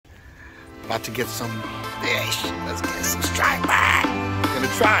About to get some fish. Let's get some strike bait. Gonna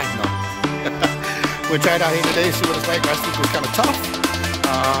try, no. We'll try it out here today, see what it's like. Last week was kind of tough.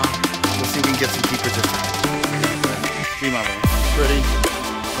 We'll see if we can get some keepers this time. See my man. Pretty,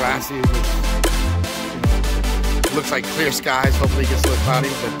 classy. Looks like clear skies. Hopefully it gets a little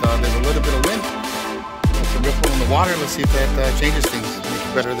cloudy, but there's a little bit of wind. There's some ripple in the water. Let's see if that changes things. Make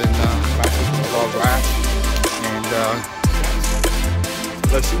it better than last week with all grass. And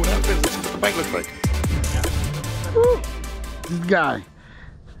let's see what happens. Let's see what the bike looks like. Woo. This guy.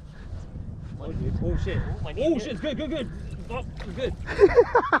 Oh shit. Oh shit, it's good. Oh, it's good.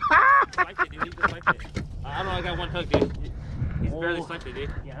 Like it, dude. He just liked it. I don't know, I got one hook, dude. He's barely swiped it, dude.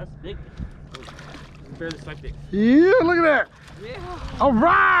 Yeah, that's big. He's barely swiped it. Yeah, look at that. Yeah. All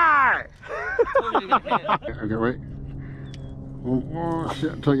right. Okay, wait. Oh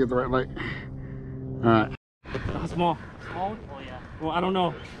shit, until I get the right light. All right. How small? Small? Oh yeah. Well, I don't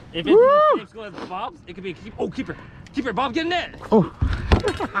know. If it's the same school as Bob's, it could be a keeper. Oh, keeper. Keeper, Bob, get in net. Oh.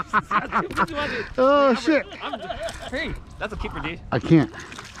 Oh shit. Hey, that's a keeper, dude. I can't.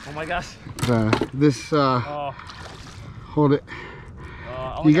 Oh my gosh. Hold it.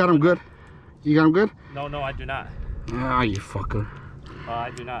 You got him good? You got him good? No, I do not. Ah, you fucker. I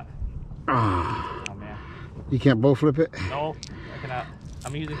do not. Oh man. You can't bow flip it? No, I cannot.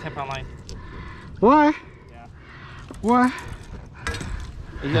 I'm using 10-pound line. Why? Yeah. Why?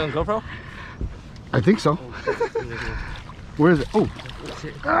 Are you on GoPro? I think so. Where is it? Oh.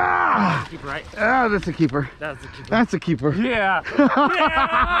 Ah! Keeper, right? Ah, that's a keeper. That's a keeper. That's a keeper. Yeah.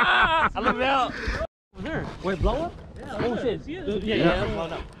 Yeah! I love it out. Over here. Wait, blow up? Yeah. Oh shit. Yeah, I'm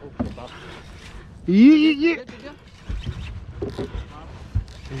blowing up. Oh, Bob. Yeah.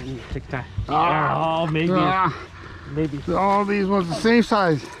 Take time. Oh, maybe. Maybe. All these ones the same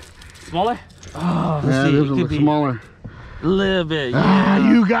size. Smaller? Oh, yeah, see, this one looks smaller. A little bit. Yeah. Ah,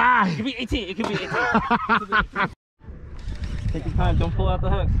 you guy. It could be 18. It could be 18. Take your time. Don't pull out the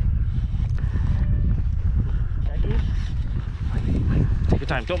hook. Take your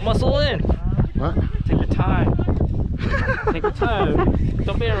time. Don't muscle in. What? Take your time. Take your time.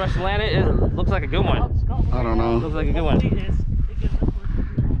 Don't be in a rush to land it. It looks like a good one. I don't know. Looks like a good one. Take your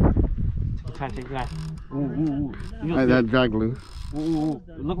time. Take your time. Ooh. That drag loose. Ooh.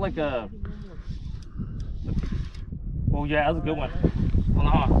 It looked like a... Oh yeah, that was a good one. Hold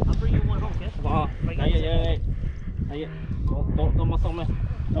on. I'll bring you one home, okay? Hold on. Not yet. Not yet. Don't muscle me.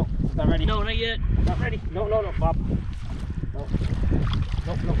 No, it's not ready. No, not yet. Not ready. No, Bob. No.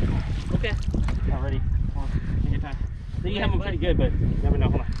 Okay. Not ready. Hold on. Take your time. I think you have them pretty good, but you never know.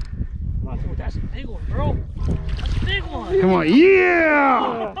 Hold on. Oh, that's a big one, bro. That's a big one. Come on.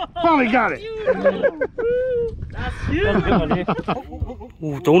 Yeah! Finally got it. That's huge. That's a good one, dude.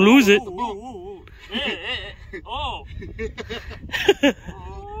 Ooh, don't lose it. Hey. Oh.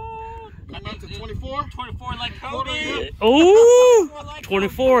 I'm up to 24. 24 like Kobe. Oh.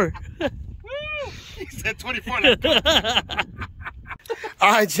 24. He said 24 like Kobe.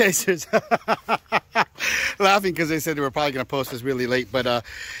 All right, chasers. Laughing because they said they were probably going to post this really late. But,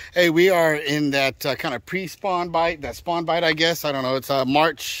 hey, we are in that kind of pre-spawn bite, that spawn bite, I guess. I don't know. It's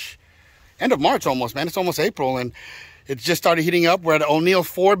March, end of March almost, man. It's almost April. And it just started heating up. We're at O'Neill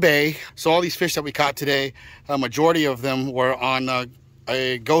Forebay. So all these fish that we caught today, a majority of them were on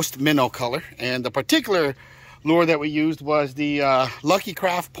a ghost minnow color. And the particular lure that we used was the Lucky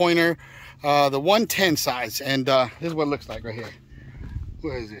Craft pointer, the 110 size. And this is what it looks like right here.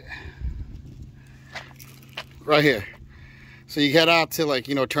 Where is it? Right here. So you head out to, like,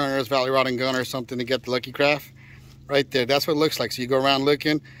 you know, Turner's, Valley Rod and Gun or something to get the Lucky Craft. Right there. That's what it looks like. So you go around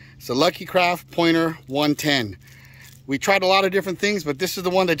looking. It's a Lucky Craft pointer 110. We tried a lot of different things, but this is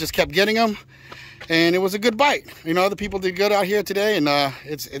the one that just kept getting them. And it was a good bite. You know, the people did good out here today, and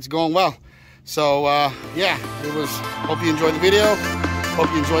it's going well. So, yeah, it was. Hope you enjoyed the video.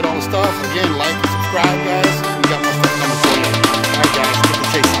 Hope you enjoyed all the stuff. Again, like and subscribe, guys.